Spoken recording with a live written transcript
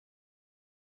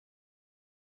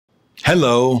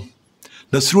Hello.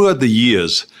 Now, throughout the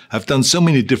years, I've done so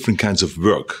many different kinds of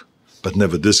work, but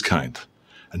never this kind.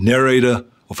 A narrator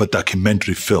of a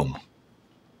documentary film.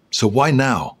 So why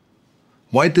now?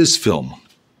 Why this film?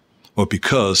 Well,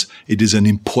 because it is an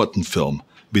important film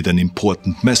with an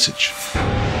important message.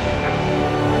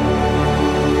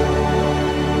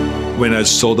 When I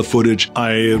saw the footage,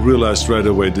 I realized right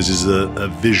away this is a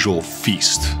visual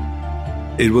feast.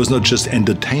 It was not just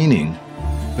entertaining,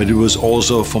 but it was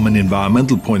also, from an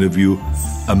environmental point of view,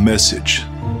 a message.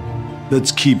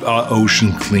 Let's keep our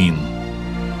ocean clean,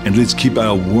 and let's keep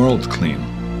our world clean.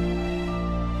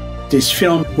 This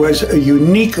film was a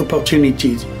unique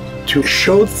opportunity to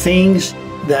show things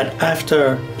that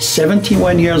after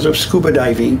 71 years of scuba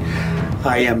diving,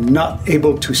 I am not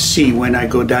able to see when I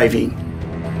go diving.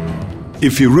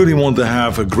 If you really want to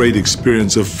have a great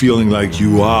experience of feeling like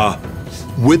you are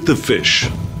with the fish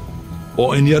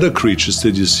or any other creatures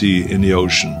that you see in the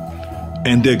ocean,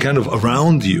 and they're kind of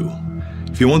around you,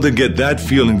 if you want to get that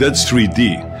feeling, that's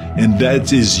 3D. And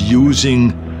that is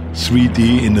using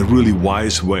 3D in a really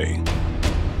wise way.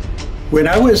 When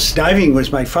I was diving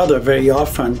with my father very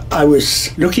often, I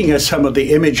was looking at some of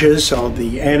the images of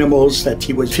the animals that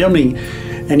he was filming,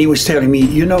 and he was telling me,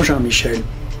 you know, Jean-Michel,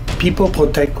 people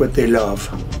protect what they love.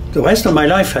 The rest of my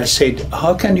life I said,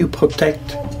 how can you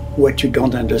protect what you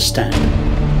don't understand?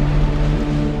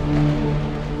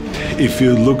 If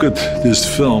you look at this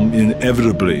film,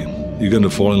 inevitably, you're going to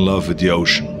fall in love with the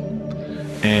ocean.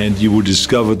 And you will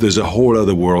discover there's a whole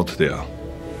other world there.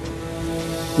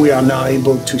 We are now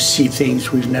able to see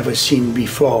things we've never seen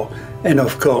before. And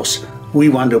of course, we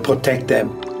want to protect them.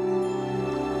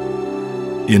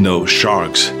 You know,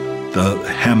 sharks, the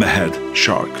hammerhead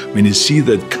shark, when you see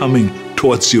that coming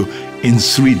towards you in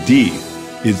 3D,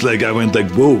 it's like I went like,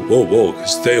 whoa, whoa, whoa,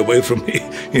 stay away from me.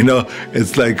 You know,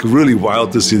 it's like really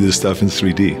wild to see this stuff in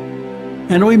 3D.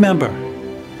 And remember,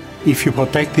 if you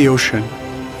protect the ocean,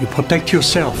 you protect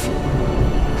yourself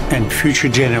and future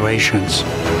generations.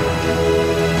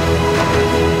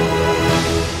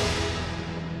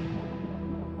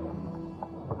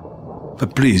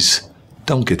 But please,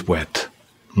 don't get wet.